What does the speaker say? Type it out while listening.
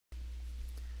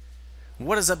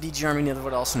What is up, DG Army?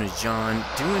 Nethervvoid, also known as John,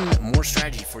 doing more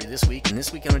strategy for you this week. And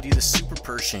this week I'm going to do the Super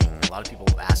Pershing. A lot of people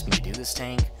have asked me to do this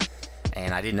tank,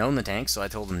 and I didn't own the tank, so I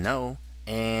told them no.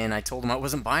 And I told them I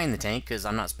wasn't buying the tank because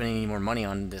I'm not spending any more money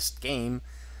on this game.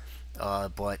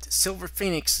 But Silver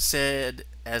Phoenix said,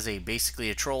 as basically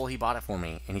a troll, he bought it for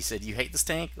me. And he said, "You hate this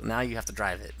tank? Now you have to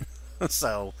drive it."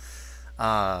 So,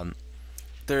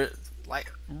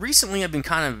 recently I've been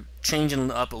kind of changing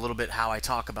up a little bit how I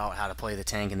talk about how to play the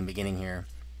tank in the beginning here.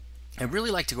 I really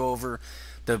like to go over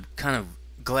the kind of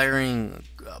glaring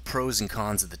pros and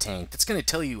cons of the tank. That's going to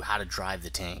tell you how to drive the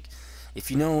tank.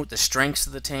 If you know the strengths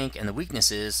of the tank and the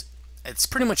weaknesses, it's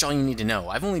pretty much all you need to know.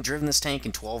 I've only driven this tank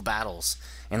in 12 battles,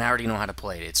 and I already know how to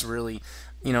play it. It's really,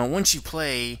 once you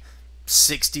play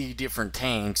 60 different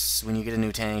tanks, when you get a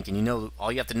new tank, and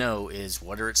all you have to know is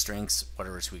what are its strengths, what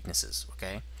are its weaknesses,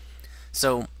 okay?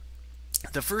 So,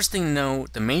 the first thing to know,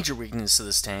 the major weakness of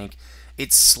this tank,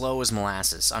 it's slow as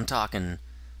molasses. I'm talking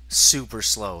super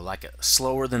slow, like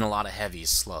slower than a lot of heavies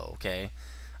slow, okay?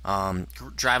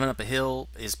 Driving up a hill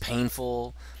is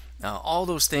painful. All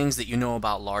those things that you know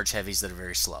about large heavies that are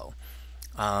very slow.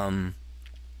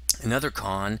 Another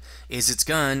con is its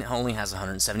gun only has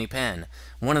 170 pen.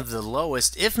 One of the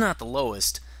lowest, if not the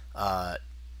lowest,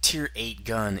 tier 8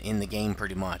 gun in the game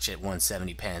pretty much at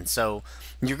 170 pen. So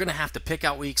you're going to have to pick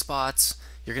out weak spots.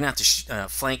 You're going to have to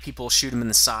flank people, shoot them in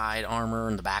the side armor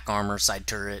and the back armor, side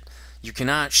turret. You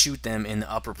cannot shoot them in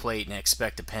the upper plate and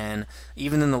expect a pen.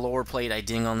 Even in the lower plate, I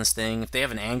ding on this thing. If they have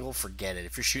an angle, forget it.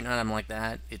 If you're shooting at them like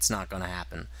that, it's not going to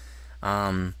happen.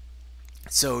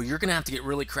 So you're going to have to get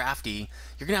really crafty.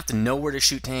 You're going to have to know where to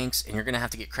shoot tanks, and you're going to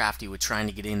have to get crafty with trying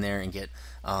to get in there and get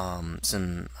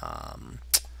some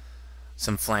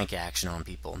flank action on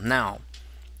people. Now,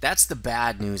 that's the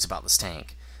bad news about this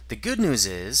tank. The good news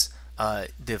is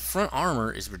the front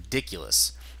armor is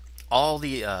ridiculous. All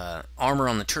the armor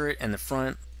on the turret and the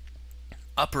front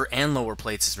upper and lower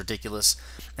plates is ridiculous,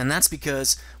 and that's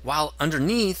because while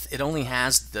underneath it only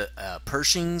has the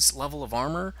Pershing's level of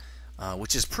armor,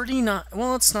 which is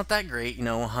it's not that great,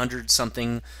 100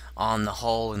 something on the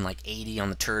hull and like 80 on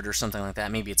the turret or something like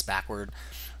that. Maybe it's backward.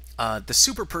 The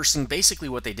Super Pershing, basically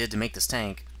what they did to make this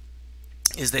tank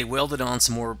is they welded on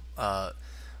some more,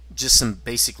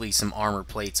 basically some armor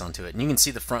plates onto it. And you can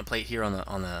see the front plate here on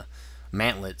the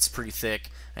mantlet. It's pretty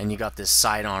thick, and you got this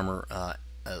side armor,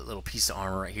 a little piece of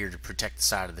armor right here to protect the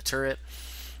side of the turret.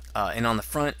 And on the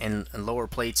front and lower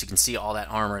plates, you can see all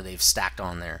that armor they've stacked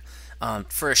on there.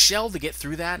 For a shell to get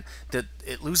through that,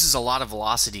 it loses a lot of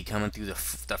velocity coming through the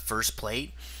first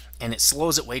plate, and it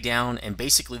slows it way down, and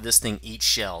basically this thing eats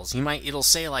shells. It'll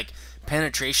say like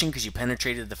penetration because you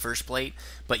penetrated the first plate,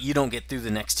 but you don't get through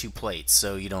the next two plates,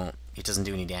 so it doesn't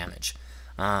do any damage.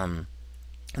 And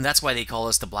that's why they call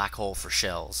us the black hole for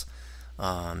shells.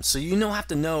 So have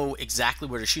to know exactly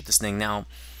where to shoot this thing. Now,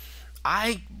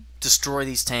 I destroy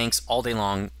these tanks all day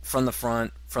long from the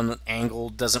front, from the angle,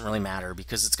 doesn't really matter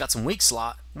because it's got some weak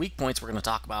points we're going to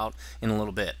talk about in a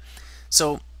little bit.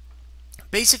 So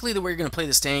basically the way you're going to play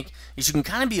this tank is you can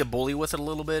kind of be a bully with it a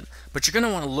little bit, but you're going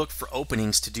to want to look for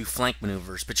openings to do flank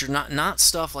maneuvers, but you're not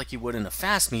stuff like you would in a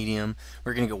fast medium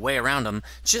where you're going to go way around them,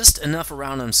 just enough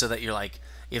around them so that you're like,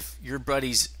 if your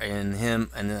buddies and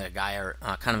him and the guy are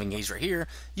kind of engaged right here,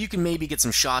 you can maybe get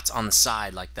some shots on the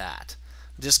side like that.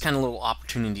 Just kind of little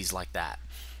opportunities like that.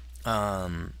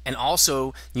 And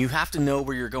also, you have to know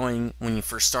where you're going when you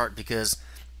first start, because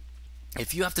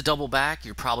if you have to double back,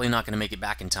 you're probably not going to make it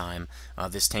back in time.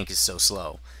 This tank is so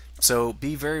slow. So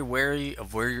be very wary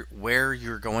of where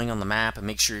you're going on the map, and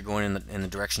make sure you're going in the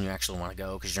direction you actually want to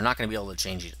go, because you're not going to be able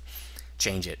to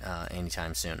change it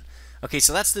anytime soon. Okay,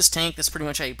 so that's this tank. That's pretty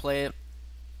much how you play it.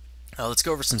 Let's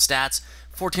go over some stats.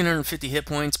 1,450 hit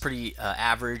points, pretty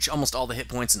average. Almost all the hit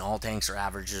points in all tanks are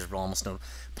average. There's almost no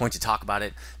point to talk about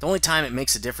it. The only time it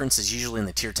makes a difference is usually in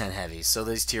the tier 10 heavies. So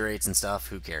these tier 8s and stuff,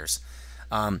 who cares?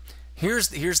 Here's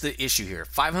the issue here.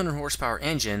 500 horsepower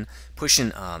engine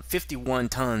pushing 51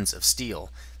 tons of steel.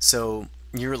 So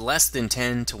you're less than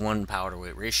 10 to 1 power to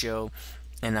weight ratio,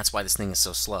 and that's why this thing is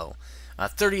so slow.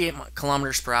 38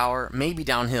 kilometers per hour, maybe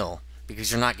downhill, because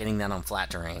you're not getting that on flat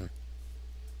terrain.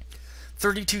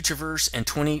 32 traverse and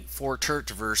 24 turret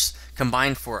traverse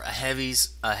combined for a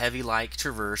heavy-like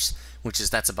traverse,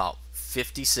 that's about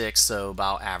 56, so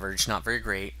about average, not very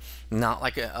great. Not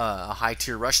like a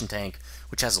high-tier Russian tank,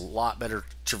 which has a lot better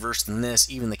traverse than this.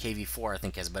 Even the KV-4, I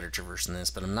think, has better traverse than this,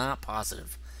 but I'm not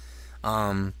positive.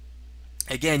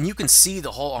 Again, you can see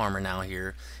the whole armor now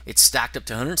here. It's stacked up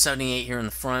to 178 here in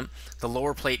the front. The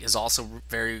lower plate is also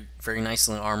very, very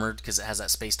nicely armored because it has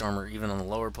that spaced armor even on the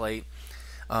lower plate.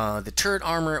 The turret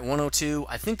armor at 102,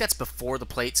 I think that's before the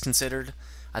plate's considered.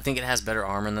 I think it has better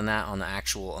armor than that on the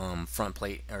actual front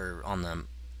plate, or on the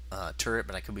turret,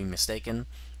 but I could be mistaken.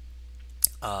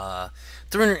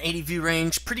 380 view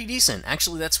range, pretty decent.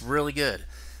 Actually, that's really good.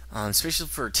 Especially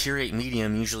for tier 8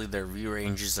 medium, usually their view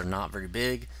ranges are not very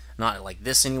big. Not like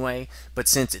this anyway, but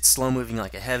since it's slow moving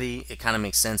like a heavy, it kind of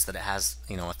makes sense that it has,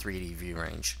 you know, a 380 view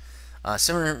range.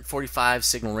 745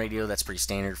 signal radio, that's pretty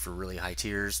standard for really high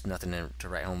tiers. Nothing to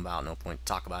write home about, no point to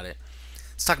talk about it.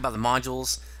 Let's talk about the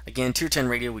modules. Again, tier 10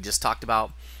 radio we just talked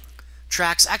about.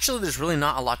 Tracks, actually there's really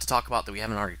not a lot to talk about that we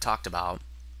haven't already talked about.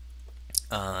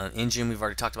 Engine, we've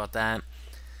already talked about that.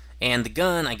 And the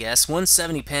gun, I guess,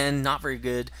 170 pen, not very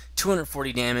good.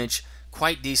 240 damage,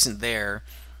 quite decent there.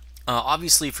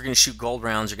 Obviously, if you're going to shoot gold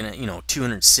rounds, you're going to, you know,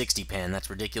 260 pen. That's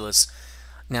ridiculous.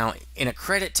 Now, in a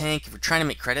credit tank, if you're trying to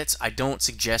make credits, I don't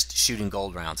suggest shooting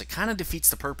gold rounds. It kind of defeats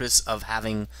the purpose of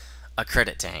having a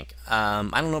credit tank. I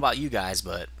don't know about you guys,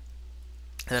 but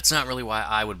that's not really why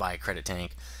I would buy a credit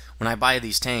tank. When I buy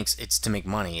these tanks, it's to make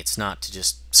money. It's not to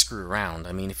just screw around.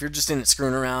 I mean, if you're just in it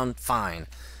screwing around, fine.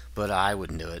 But I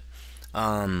wouldn't do it.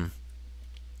 What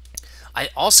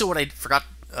I forgot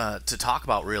to talk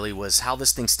about really was how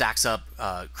this thing stacks up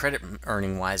credit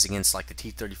earning wise against like the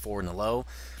T-34 and the low.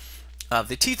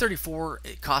 The T-34,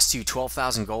 it costs you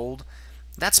 12,000 gold.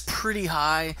 That's pretty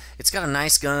high. It's got a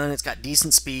nice gun, it's got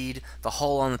decent speed. The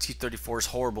hull on the T-34 is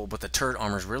horrible, but the turret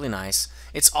armor is really nice.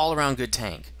 It's all around good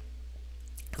tank.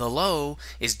 The low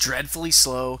is dreadfully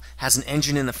slow, has an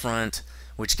engine in the front,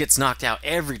 which gets knocked out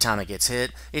every time it gets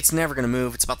hit. It's never going to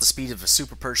move. It's about the speed of a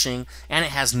super Pershing, and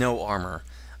it has no armor.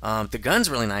 The gun's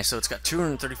really nice, so it's got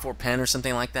 234 pen or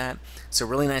something like that. So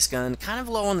really nice gun. Kind of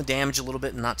low on the damage a little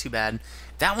bit, not too bad.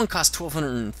 That one costs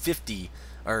 1,250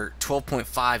 or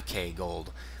 12.5k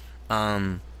gold.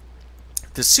 The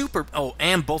super,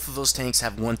 and both of those tanks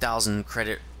have 1,000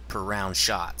 credit per round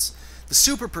shots. The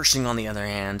super Pershing, on the other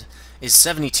hand, is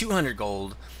 7,200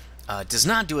 gold. Does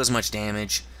not do as much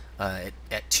damage at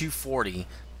 240.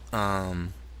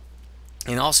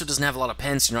 And also doesn't have a lot of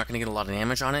pen, so you're not going to get a lot of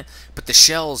damage on it. But the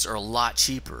shells are a lot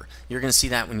cheaper. You're going to see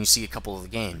that when you see a couple of the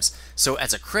games. So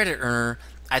as a credit earner,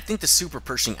 I think the Super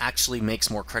Pershing actually makes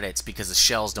more credits because the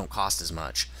shells don't cost as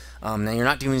much. Now you're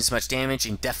not doing as much damage.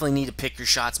 You definitely need to pick your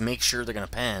shots, make sure they're going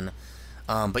to pen.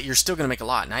 But you're still going to make a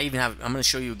lot. And I'm going to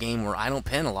show you a game where I don't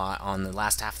pen a lot on the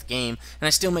last half of the game, and I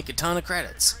still make a ton of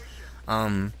credits.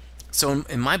 So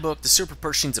in my book, the Super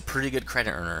Pershing's a pretty good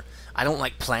credit earner. I don't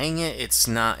like playing it. It's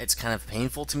kind of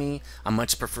painful to me. I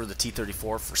much prefer the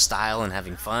T-34 for style and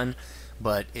having fun,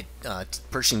 but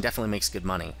Pershing definitely makes good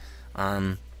money.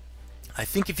 I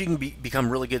think if you can become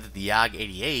really good at the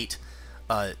YAG-88,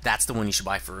 that's the one you should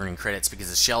buy for earning credits because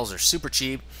the shells are super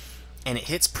cheap and it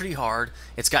hits pretty hard.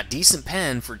 It's got decent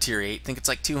pen for tier 8. I think it's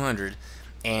like 200,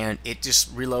 and it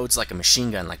just reloads like a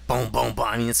machine gun, like boom, boom, boom.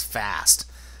 I mean, it's fast.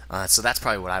 So that's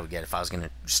probably what I would get if I was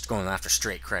just going after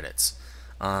straight credits.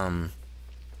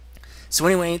 So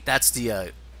anyway, that's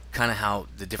the kind of how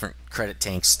the different credit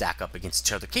tanks stack up against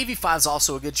each other. KV5 is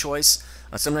also a good choice.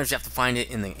 Sometimes you have to find it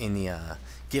in the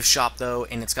gift shop though,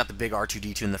 and it's got the big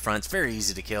R2-D2 in the front. It's very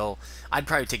easy to kill. I'd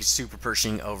probably take a Super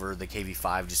Pershing over the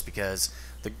KV5 just because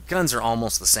the guns are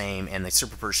almost the same, and the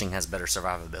Super Pershing has better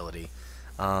survivability.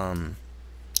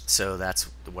 So that's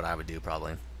what I would do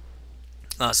probably.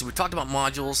 So we talked about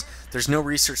modules. There's no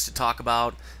research to talk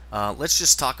about. Let's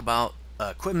just talk about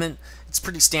equipment. It's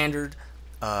pretty standard.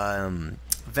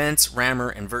 Vents, rammer,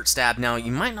 and vert stab. Now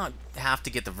you might not have to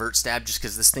get the vert stab just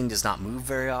because this thing does not move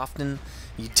very often.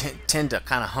 You tend to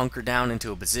kind of hunker down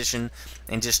into a position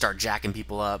and just start jacking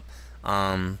people up.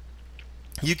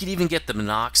 You could even get the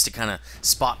monox to kind of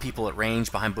spot people at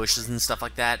range behind bushes and stuff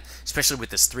like that. Especially with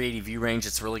this 380 view range,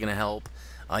 it's really going to help.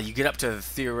 You get up to the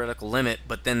theoretical limit,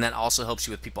 but then that also helps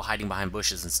you with people hiding behind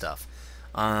bushes and stuff.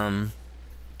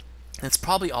 That's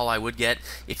probably all I would get.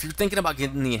 If you're thinking about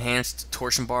getting the enhanced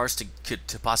torsion bars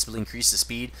to possibly increase the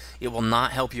speed, it will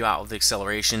not help you out with the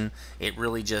acceleration. It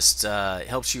really just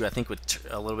helps you, I think, with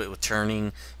a little bit with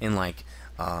turning in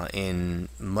in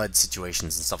mud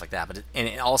situations and stuff like that. And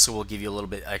it also will give you a little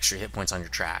bit extra hit points on your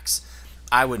tracks.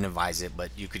 I wouldn't advise it,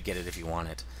 but you could get it if you want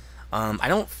it.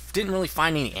 I didn't really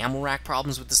find any ammo rack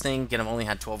problems with this thing. Again, I've only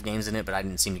had 12 games in it, but I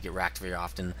didn't seem to get racked very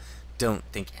often. Don't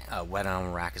think wet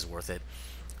ammo rack is worth it.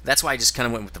 That's why I just kind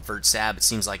of went with the vert stab. It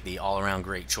seems like the all-around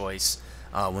great choice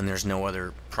when there's no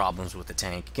other problems with the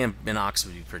tank. Again, Binox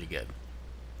would be pretty good.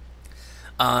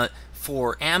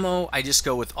 For ammo, I just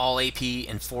go with all AP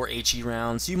and 4 HE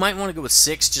rounds. You might want to go with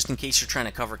 6 just in case you're trying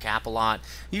to cover cap a lot.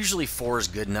 Usually 4 is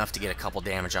good enough to get a couple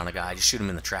damage on a guy. Just shoot him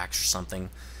in the tracks or something.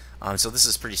 So this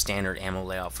is pretty standard ammo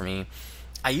layout for me.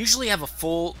 I usually have a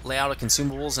full layout of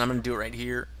consumables, and I'm going to do it right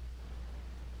here.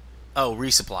 Oh,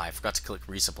 resupply. I forgot to click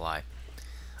resupply.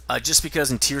 Just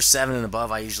because in tier 7 and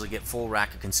above I usually get full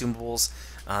rack of consumables.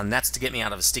 That's to get me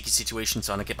out of a sticky situation,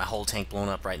 so I don't get my whole tank blown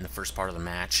up right in the first part of the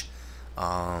match.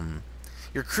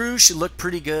 Your crew should look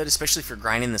pretty good, especially if you're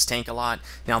grinding this tank a lot.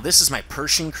 Now this is my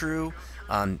Pershing crew,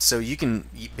 so you can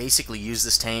basically use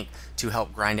this tank to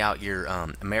help grind out your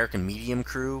American medium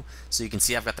crew. So you can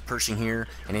see I've got the Pershing here,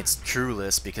 and it's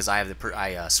crewless because I have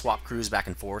I swap crews back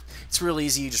and forth. It's real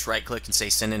easy. You just right click and say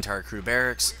send entire crew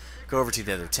barracks, go over to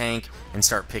the other tank, and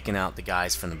start picking out the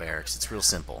guys from the barracks. It's real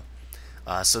simple.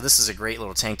 So this is a great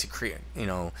little tank to create,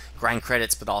 grind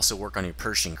credits, but also work on your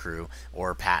Pershing crew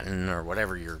or Patton or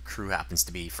whatever your crew happens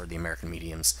to be for the American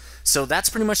mediums. So that's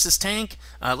pretty much this tank.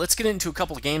 Let's get into a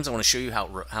couple of games. I want to show you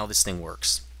how this thing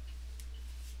works.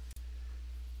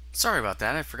 Sorry about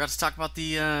that. I forgot to talk about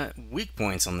the weak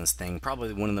points on this thing.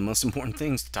 Probably one of the most important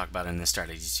things to talk about in this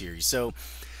strategy series. So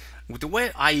the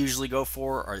way I usually go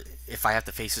for, or if I have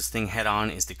to face this thing head on,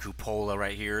 is the cupola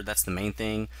right here. That's the main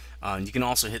thing. You can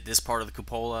also hit this part of the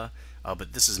cupola,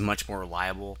 but this is much more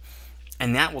reliable,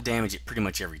 and that will damage it pretty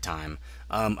much every time.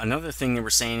 Another thing they were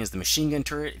saying is the machine gun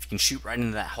turret. If you can shoot right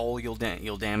into that hole, you'll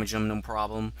damage them, no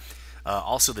problem.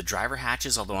 Also the driver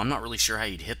hatches, although I'm not really sure how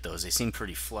you'd hit those. They seem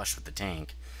pretty flush with the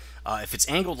tank. If it's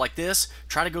angled like this,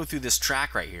 try to go through this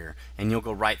track right here, and you'll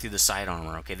go right through the side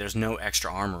armor. Okay, there's no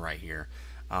extra armor right here.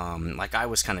 Like I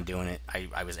was kind of doing it.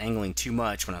 I was angling too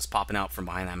much when I was popping out from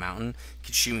behind that mountain. It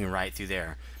could shoot me right through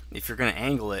there. If you're going to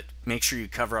angle it, make sure you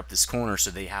cover up this corner so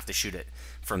they have to shoot it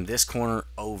from this corner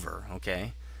over,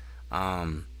 okay?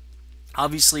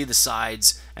 Obviously the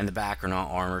sides and the back are not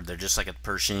armored. They're just like a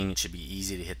Pershing. It should be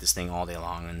easy to hit this thing all day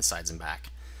long on the sides and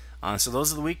back. So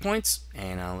those are the weak points,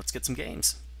 and let's get some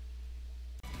games.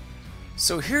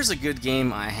 So here's a good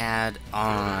game I had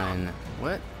on,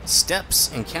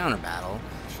 Steps Encounter Battle.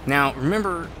 Now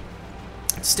remember,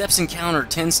 Steps Encounter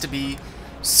tends to be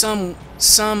some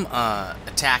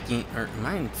attacking, or am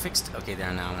I fixed? Okay,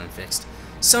 there, now I'm fixed.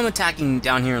 Some attacking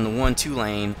down here in the 1-2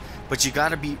 lane, but you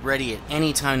gotta be ready at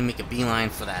any time to make a beeline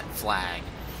for that flag.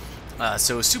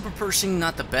 So Super Pershing,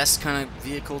 not the best kind of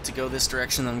vehicle to go this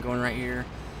direction that I'm going right here,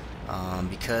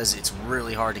 because it's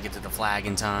really hard to get to the flag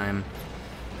in time.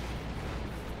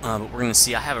 But we're going to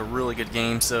see. I have a really good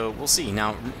game, so we'll see.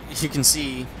 Now, you can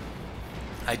see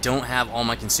I don't have all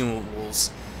my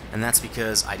consumables, and that's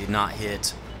because I did not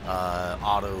hit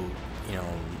auto,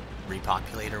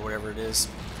 repopulate or whatever it is,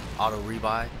 auto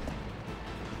rebuy.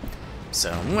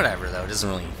 So whatever though,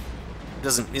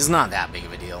 it's not that big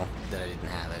of a deal that I didn't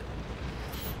have it.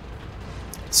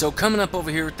 So coming up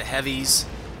over here with the heavies.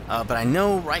 But I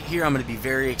know right here I'm going to be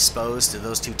very exposed to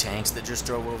those two tanks that just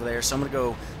drove over there, so I'm going to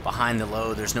go behind the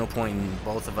low. There's no point in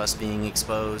both of us being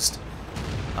exposed.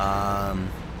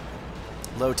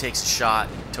 Low takes a shot,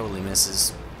 totally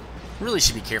misses. Really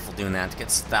should be careful doing that. It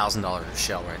gets $1,000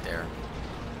 shell right there.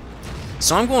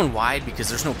 So I'm going wide because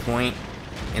there's no point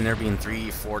in there being 3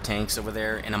 or 4 tanks over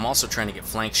there, and I'm also trying to get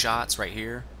flank shots right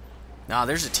here. Now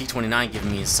there's a T-29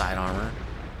 giving me his side armor.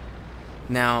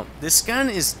 Now, this gun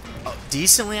is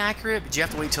decently accurate, but you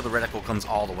have to wait till the reticle comes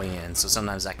all the way in, so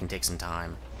sometimes that can take some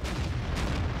time.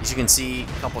 As you can see,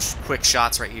 a couple quick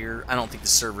shots right here. I don't think the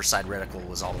server side reticle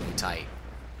was all the way tight.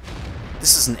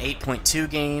 This is an 8.2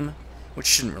 game, which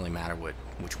shouldn't really matter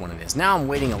which one it is. Now I'm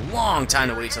waiting a long time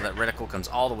to wait till that reticle comes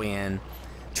all the way in.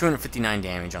 259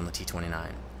 damage on the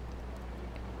T-29.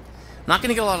 Not going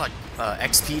to get a lot of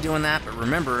XP doing that, but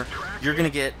remember, you're going to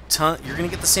get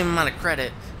the same amount of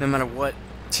credit no matter what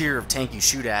tier of tank you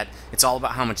shoot at. It's all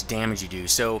about how much damage you do.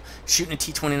 So shooting a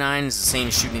T-29 is the same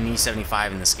as shooting an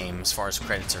E25 in this game as far as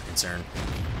credits are concerned.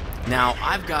 Now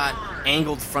I've got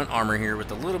angled front armor here with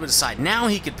a little bit of side. Now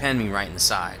he could pen me right in the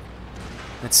side.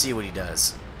 Let's see what he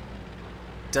does.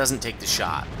 Doesn't take the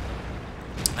shot.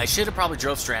 I should have probably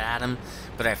drove straight at him,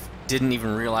 but I didn't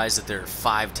even realize that there are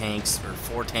 5 tanks, or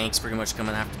 4 tanks pretty much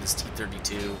coming after this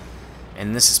T-32,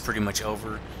 and this is pretty much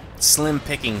over. Slim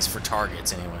pickings for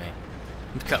targets anyway.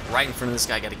 I'm cut right in front of this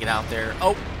guy, got to get out there.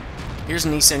 Oh, here's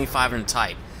an E75 in the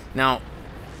type. Now,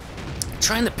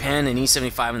 trying to pen an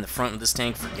E75 in the front of this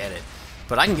tank, forget it.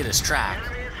 But I can get his track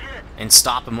and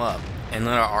stop him up, and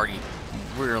then I already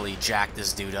really jack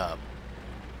this dude up.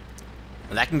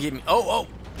 And that can give me, that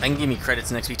can give me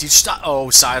credits next week. Dude, stop. Oh,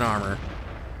 side armor.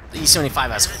 The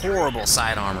E75 has horrible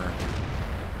side armor.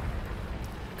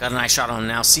 Got a nice shot on him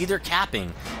now. See, they're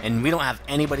capping, and we don't have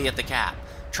anybody at the cap.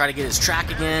 Try to get his track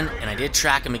again, and I did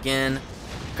track him again.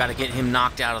 Got to get him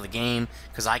knocked out of the game,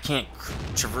 because I can't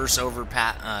traverse over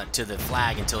to the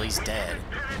flag until he's dead.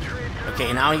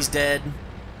 Okay, now he's dead.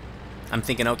 I'm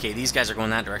thinking, okay, these guys are going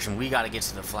that direction. We got to get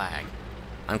to the flag.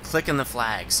 I'm clicking the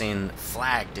flag, saying,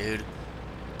 flag, dude.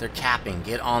 They're capping.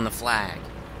 Get on the flag.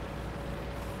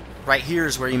 Right here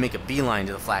is where you make a beeline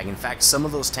to the flag. In fact, some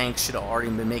of those tanks should have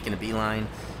already been making a beeline.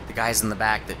 The guys in the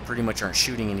back that pretty much aren't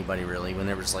shooting anybody really, when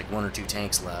there was like 1 or 2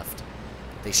 tanks left,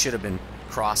 they should have been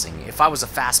crossing. If I was a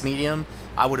fast medium,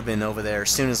 I would have been over there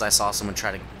as soon as I saw someone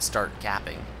try to start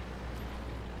capping.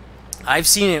 I've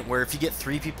seen it where if you get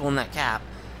 3 people in that cap,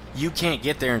 you can't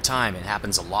get there in time. It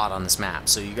happens a lot on this map.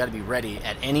 So you got to be ready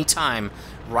at any time.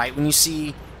 Right when you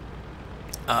see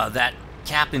that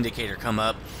cap indicator come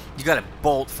up, you got to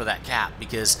bolt for that cap,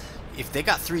 because if they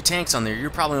got 3 tanks on there, you're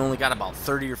probably only got about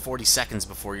 30 or 40 seconds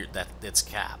before it's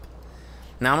cap.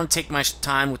 Now I'm going to take my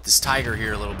time with this Tiger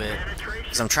here a little bit,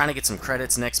 because I'm trying to get some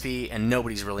credits in XP, and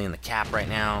nobody's really in the cap right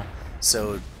now,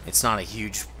 so it's not a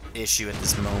huge issue at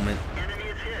this moment.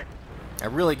 I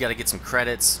really got to get some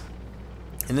credits.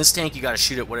 In this tank, you got to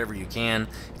shoot at whatever you can.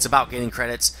 It's about getting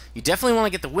credits. You definitely want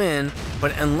to get the win,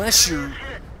 but unless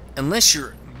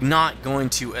you're not going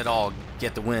to at all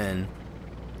get the win,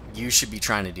 you should be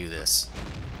trying to do this.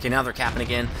 Okay, now they're capping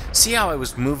again. See how I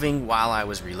was moving while I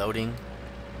was reloading?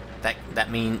 That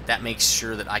makes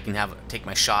sure that I can take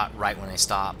my shot right when I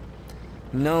stop.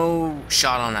 No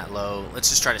shot on that low. Let's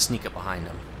just try to sneak up behind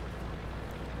them.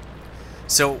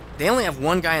 So they only have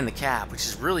 1 guy in the cap, which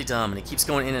is really dumb, and he keeps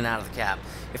going in and out of the cap.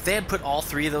 If they had put all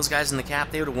 3 of those guys in the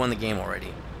cap, they would have won the game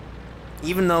already.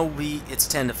 Even though it's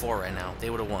 10-4 right now, they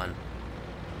would have won.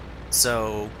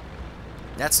 So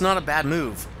that's not a bad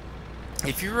move.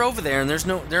 If you're over there and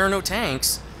there are no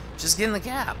tanks, just get in the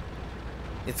cap.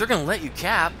 If they're gonna let you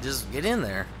cap, just get in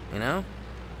there. You know,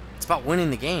 it's about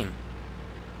winning the game.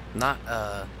 Not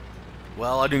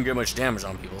well, I didn't get much damage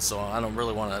on people, so I don't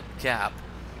really want to cap.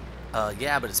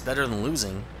 Yeah, but it's better than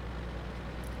losing.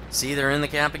 See, they're in the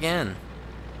cap again.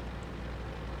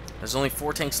 There's only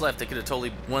 4 tanks left. They could have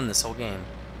totally won this whole game.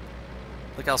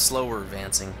 Look how slow we're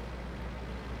advancing.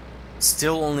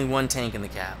 Still only 1 tank in the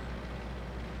cap.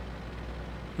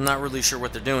 I'm not really sure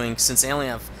what they're doing. Since they only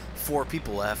have 4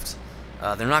 people left,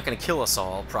 they're not going to kill us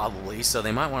all, probably, so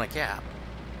they might want to cap.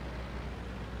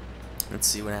 Let's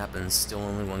see what happens. Still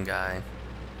only 1 guy.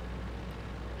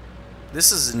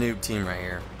 This is a noob team right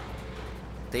here.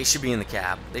 They should be in the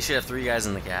cap. They should have 3 guys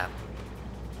in the cap.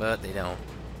 But they don't.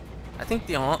 I think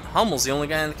the Hummel's the only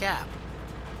guy in the cap.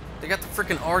 They got the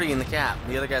freaking Artie in the cap.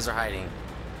 The other guys are hiding.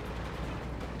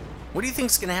 What do you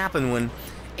think's going to happen when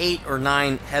 8 or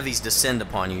 9 heavies descend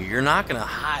upon you? You're not going to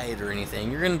hide or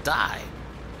anything. You're going to die.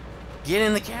 Get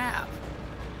in the cap.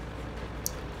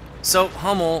 So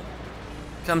Hummel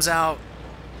comes out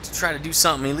to try to do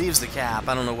something. He leaves the cap.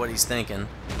 I don't know what he's thinking.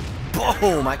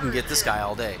 Boom! I can get this guy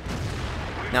all day.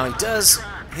 Now he does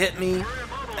hit me,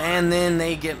 and then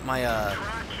they get my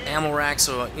ammo rack.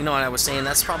 So you know what I was saying?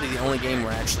 That's probably the only game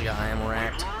where I actually got ammo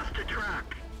racked.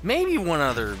 Maybe one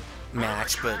other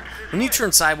match, but when you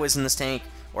turn sideways in this tank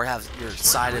or have your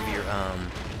side of your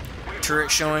turret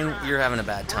showing, you're having a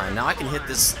bad time. Now I can hit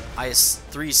this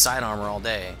IS-3 side armor all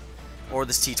day, or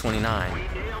this T-29.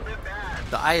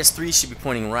 The IS-3 should be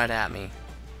pointing right at me.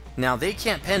 Now they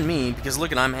can't pen me because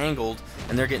look at, I'm angled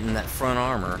and they're getting that front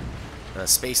armor,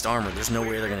 spaced armor. There's no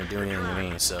way they're gonna do anything to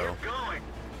me, so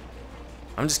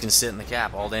I'm just gonna sit in the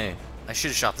cap all day. I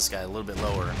should have shot this guy a little bit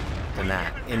lower than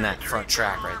that, in that front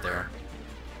track right there.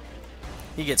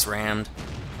 He gets rammed,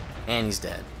 and he's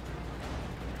dead.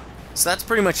 So that's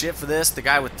pretty much it for this. The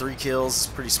guy with 3 kills is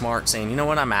pretty smart, saying, you know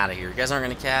what, I'm out of here. You guys aren't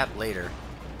going to cap? Later.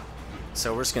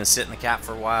 So we're just going to sit in the cap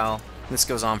for a while. This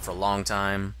goes on for a long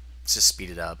time. Let's just speed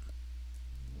it up.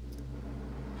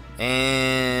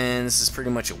 And this is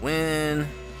pretty much a win.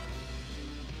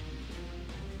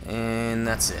 And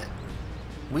that's it.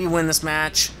 We win this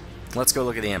match. Let's go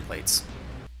look at the end plates.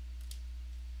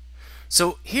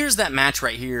 So here's that match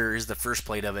right here. Is the first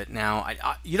plate of it. Now,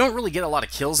 you don't really get a lot of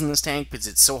kills in this tank because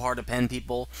it's so hard to pen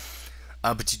people.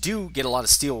 But you do get a lot of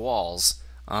steel walls.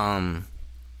 And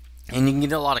you can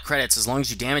get a lot of credits as long as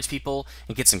you damage people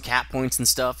and get some cap points and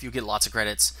stuff. You get lots of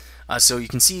credits. So you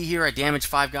can see here I damaged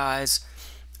 5 guys.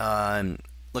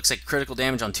 Looks like critical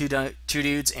damage on 2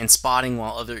 dudes and spotting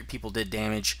while other people did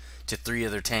damage to 3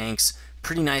 other tanks.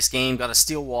 Pretty nice game. Got a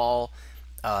steel wall.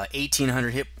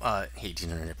 1800 hit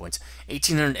points,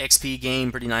 1800 XP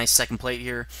game, pretty nice. Second plate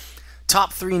here,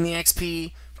 top 3 in the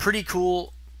XP, pretty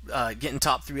cool. Getting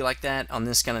top 3 like that on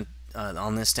this kind of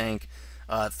on this tank.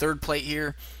 Third plate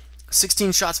here,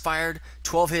 16 shots fired,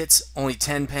 12 hits, only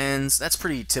 10 pens. That's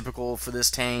pretty typical for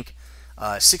this tank.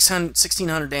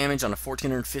 1600 damage on a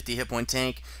 1450 hit point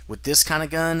tank with this kind of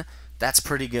gun. That's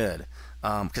pretty good.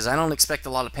 because I don't expect a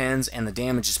lot of pens, and the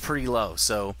damage is pretty low,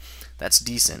 so that's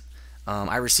decent.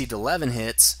 I received 11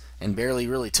 hits and barely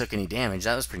really took any damage.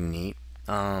 That was pretty neat.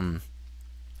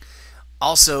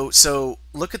 Also, so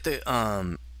look at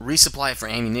the resupply for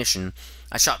ammunition.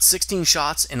 I shot 16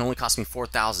 shots and only cost me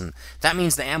 4,000. That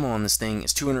means the ammo on this thing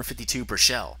is 252 per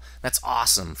shell. That's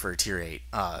awesome for a tier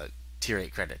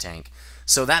 8 credit tank.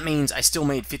 So that means I still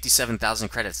made 57,000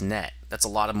 credits net. That's a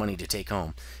lot of money to take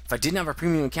home. If I didn't have a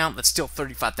premium account, that's still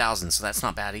 35,000, so that's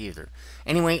not bad either.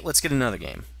 Anyway, let's get another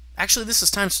game. Actually, this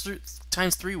is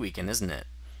times 3 weekend, isn't it?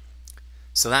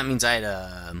 So that means I had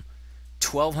a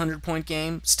 1,200 point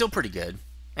game. Still pretty good.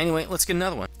 Anyway, let's get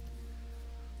another one.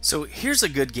 So here's a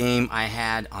good game I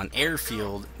had on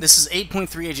Airfield. This is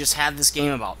 8.3. I just had this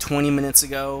game about 20 minutes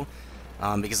ago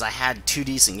because I had 2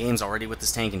 decent games already with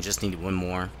this tank and just needed 1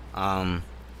 more.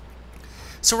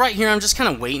 So right here, I'm just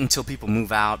kind of waiting until people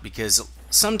move out, because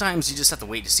sometimes you just have to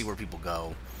wait to see where people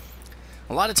go.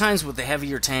 A lot of times with the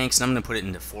heavier tanks, and I'm going to put it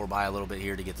into 4x a little bit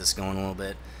here to get this going a little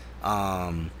bit,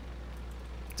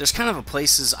 there's kind of a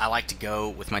places I like to go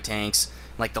with my tanks.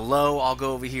 Like the low, I'll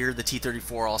go over here. The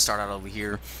T-34, I'll start out over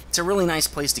here. It's a really nice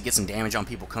place to get some damage on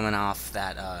people coming off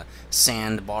that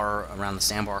sandbar, around the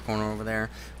sandbar corner over there.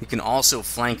 You can also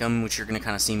flank them, which you're going to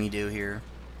kind of see me do here.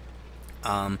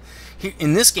 Here.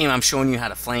 In this game, I'm showing you how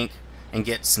to flank and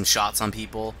get some shots on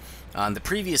people. The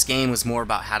previous game was more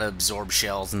about how to absorb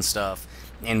shells and stuff,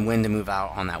 and when to move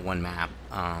out on that one map.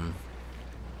 And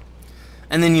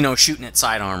then, you know, shooting at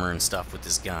side armor and stuff with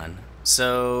this gun.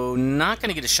 So, not going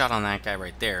to get a shot on that guy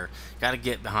right there. Got to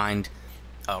get behind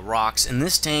rocks. In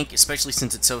this tank, especially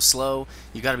since it's so slow,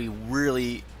 you got to be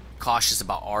really cautious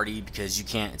about arty, because you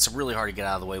can't. It's really hard to get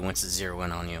out of the way once it's zero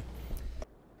in on you.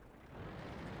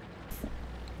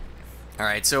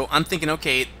 Alright, so I'm thinking,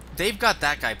 okay, they've got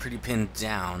that guy pretty pinned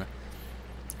down.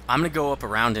 I'm going to go up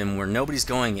around him where nobody's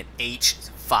going at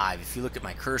H5. If you look at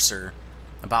my cursor,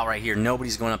 about right here,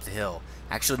 nobody's going up the hill.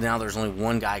 Actually, now there's only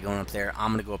one guy going up there.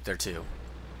 I'm going to go up there too.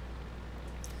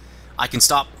 I can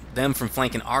stop them from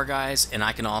flanking our guys, and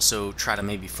I can also try to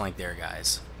maybe flank their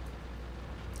guys.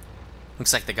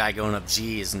 Looks like the guy going up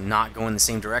G is not going the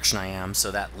same direction I am,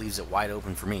 so that leaves it wide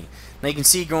open for me. Now you can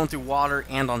see going through water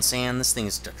and on sand, this thing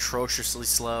is atrociously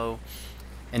slow.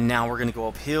 And now we're going to go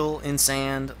uphill in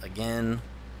sand, again,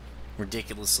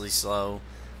 ridiculously slow.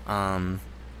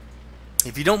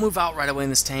 If you don't move out right away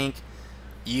in this tank,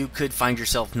 you could find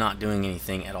yourself not doing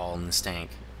anything at all in this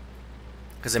tank.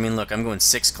 Because, I mean, look, I'm going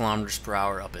 6 kilometers per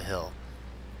hour up a hill.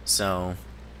 So,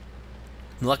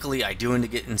 luckily, I do end to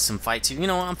get in some fights here. You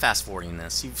know what? I'm fast-forwarding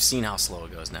this. You've seen how slow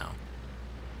it goes now.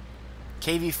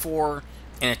 KV-4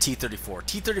 and a T-34.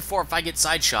 T-34, if I get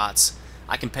side shots,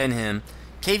 I can pen him.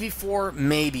 KV-4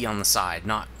 maybe on the side.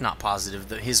 Not positive.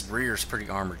 His rear's pretty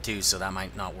armored, too, so that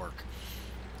might not work.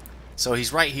 So,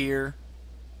 he's right here.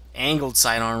 Angled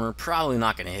side armor. Probably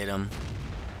not going to hit him.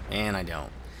 And I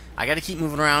don't. I got to keep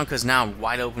moving around because now I'm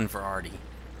wide open for arty.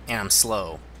 And I'm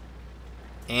slow.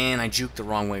 And I juked the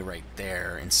wrong way right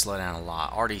there and slow down a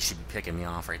lot. Arty should be picking me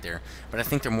off right there. But I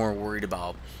think they're more worried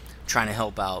about trying to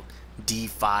help out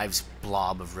D5's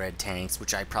blob of red tanks,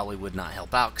 which I probably would not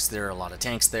help out because there are a lot of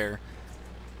tanks there.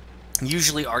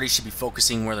 Usually arty should be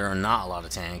focusing where there are not a lot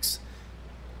of tanks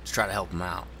to try to help them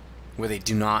out.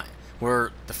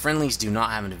 Where the friendlies do not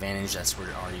have an advantage, that's where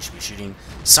arty should be shooting.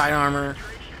 Side armor.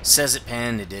 Says it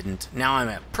penned, it didn't. Now I'm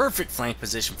at perfect flank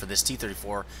position for this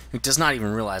T-34, who does not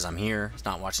even realize I'm here. He's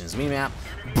not watching his mini-map.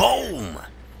 Boom!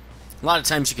 A lot of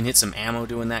times you can hit some ammo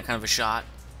doing that kind of a shot.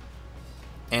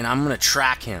 And I'm going to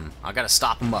track him. I got to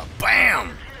stop him up.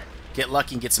 Bam! Get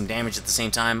lucky and get some damage at the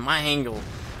same time. My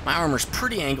armor's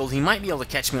pretty angled. He might be able to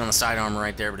catch me on the side armor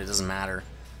right there, but it doesn't matter.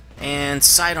 And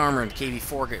side armor and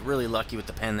KV-4 get really lucky with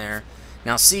the pen there.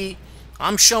 Now see,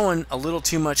 I'm showing a little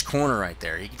too much corner right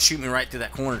there. He can shoot me right through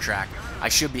that corner track. I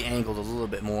should be angled a little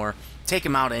bit more. Take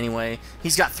him out anyway.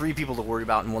 He's got 3 people to worry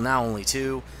about, and well, now only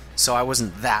 2. So I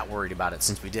wasn't that worried about it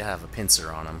since we did have a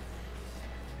pincer on him.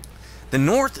 The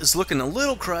north is looking a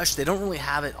little crushed. They don't really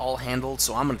have it all handled,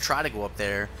 so I'm going to try to go up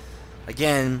there.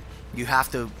 Again, you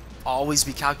have to always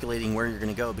be calculating where you're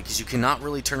going to go because you cannot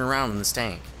really turn around in this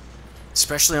tank.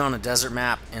 Especially on a desert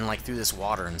map and like through this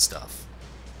water and stuff.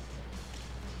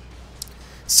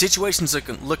 Situation's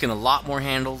looking a lot more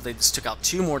handled. They just took out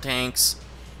 2 more tanks.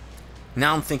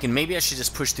 Now I'm thinking maybe I should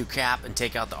just push through cap and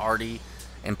take out the arty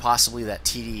and possibly that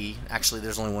TD. Actually,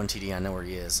 there's only one TD. I know where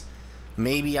he is.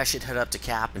 Maybe I should head up to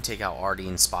cap and take out arty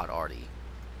and spot arty.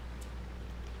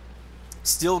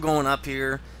 Still going up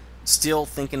here. Still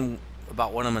thinking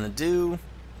about what I'm going to do.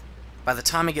 By the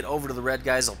time I get over to the red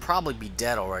guys, they'll probably be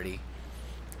dead already.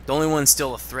 The only one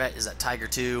still a threat is that Tiger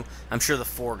 2. I'm sure the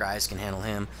 4 guys can handle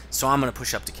him, so I'm going to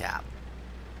push up to cap.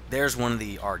 There's one of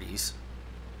the arties.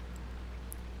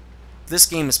 This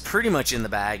game is pretty much in the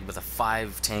bag with a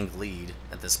 5 tank lead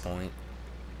at this point.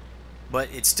 But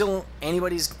it's still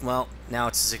anybody's, well, now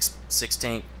it's 6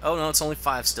 tank. Oh no, it's only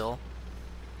 5 still.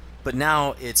 But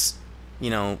now it's, you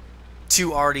know,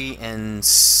 2 arty and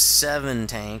 7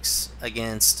 tanks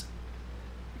against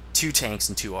 2 tanks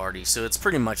and 2 arty. So it's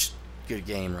pretty much good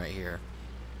game right here.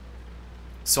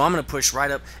 So I'm going to push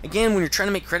right up. Again, when you're trying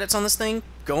to make credits on this thing,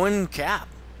 go in and cap.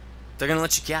 They're going to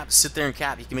let you cap. Sit there and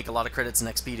cap. You can make a lot of credits in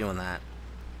XP doing that.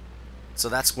 So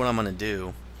that's what I'm going to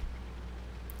do.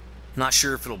 I'm not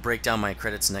sure if it'll break down my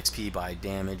credits in XP by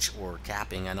damage or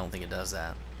capping. I don't think it does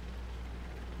that.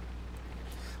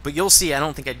 But you'll see, I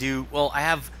don't think I do. Well, I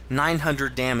have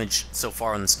 900 damage so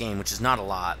far in this game, which is not a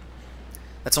lot.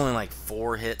 That's only like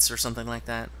 4 hits or something like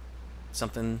that.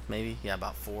 Something, maybe. Yeah,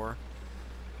 about 4.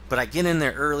 But I get in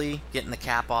there early, getting the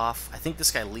cap off. I think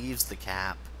this guy leaves the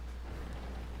cap,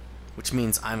 which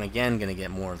means I'm again going to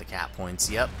get more of the cap points.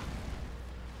 Yep.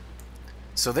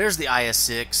 So there's the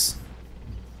IS-6.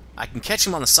 I can catch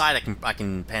him on the side. I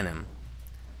can pen him.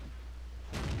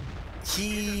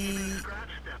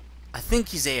 I think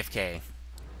he's AFK.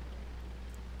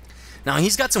 Now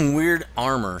he's got some weird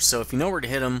armor, so if you know where to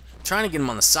hit him, I'm trying to get him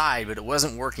on the side, but it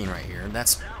wasn't working right here. And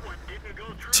that's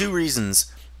 2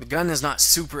 reasons. The gun is not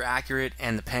super accurate,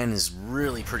 and the pen is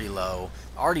really pretty low.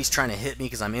 Artie's trying to hit me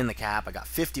because I'm in the cap. I got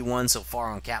 51 so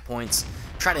far on cap points.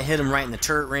 Try to hit him right in the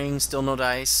turret ring, still no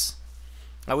dice.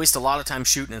 I waste a lot of time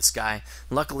shooting this guy.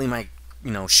 Luckily, my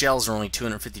shells are only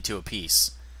 252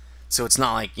 apiece. So it's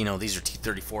not like, these are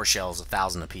T-34 shells,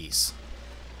 1,000 apiece.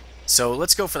 So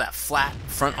let's go for that flat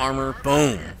front armor.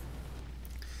 Boom.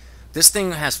 This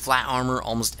thing has flat armor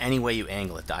almost any way you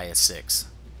angle it, the IS-6.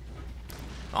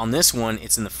 On this one,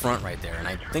 it's in the front right there, and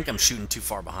I think I'm shooting too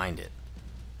far behind it.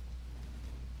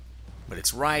 But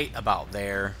it's right about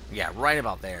there. Yeah, right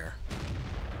about there.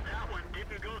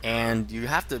 And you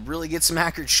have to really get some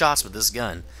accurate shots with this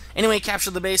gun. Anyway, capture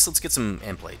the base. Let's get some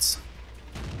end plates.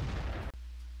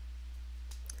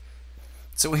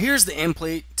 So here's the end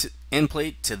plate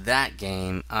to that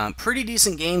game. Pretty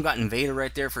decent game. Got invaded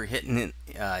right there for hitting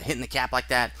the cap like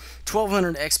that.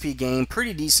 1200 XP game.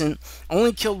 Pretty decent.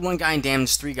 Only killed 1 guy and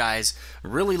damaged 3 guys.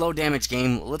 Really low damage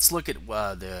game. Let's look at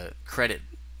the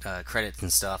credits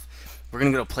and stuff. We're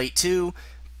gonna go to plate 2.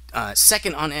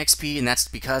 Second on XP, and that's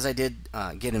because I did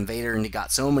get invader and it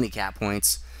got so many cap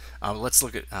points. Let's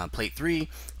look at plate 3.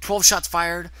 12 shots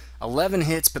fired, 11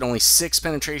 hits, but only 6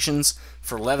 penetrations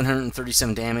for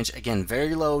 1137 damage. Again,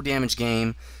 very low damage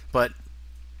game, but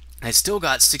I still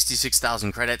got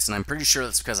 66,000 credits, and I'm pretty sure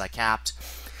that's because I capped.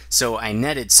 So I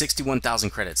netted 61,000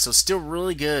 credits. So still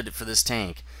really good for this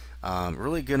tank.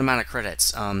 Really good amount of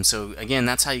credits. So again,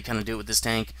 that's how you kind of do it with this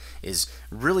tank, is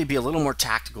really be a little more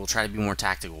tactical, try to be more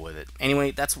tactical with it. Anyway,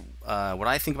 that's what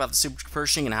I think about the Super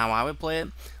Pershing and how I would play it.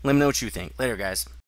 Let me know what you think. Later, guys.